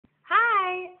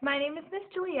My name is Miss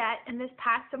Juliet, and this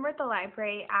past summer at the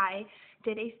library, I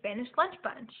did a Spanish lunch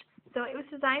bunch. So it was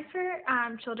designed for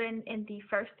children in the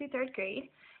first through third grade,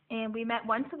 and we met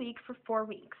once a week for 4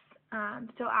 weeks.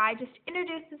 So I just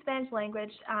introduced the Spanish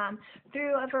language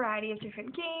through a variety of different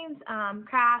games,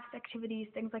 crafts, activities,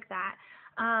 things like that.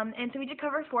 And so we did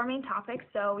cover four main topics.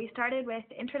 So we started with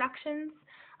introductions,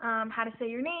 how to say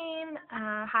your name,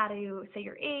 how to say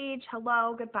your age,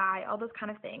 hello, goodbye, all those kind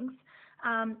of things.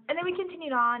 And then we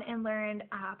continued on and learned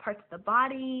parts of the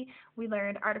body. We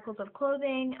learned articles of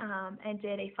clothing and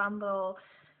did a fun little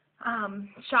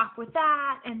shop with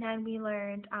that. And then we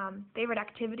learned favorite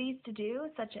activities to do,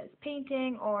 such as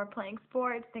painting or playing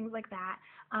sports, things like that.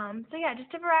 So yeah,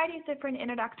 just a variety of different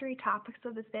introductory topics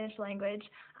of the Spanish language.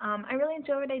 I really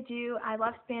enjoy what I do. I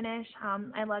love Spanish.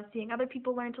 I love seeing other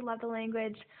people learn to love the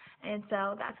language. And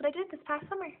so that's what I did this past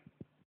summer.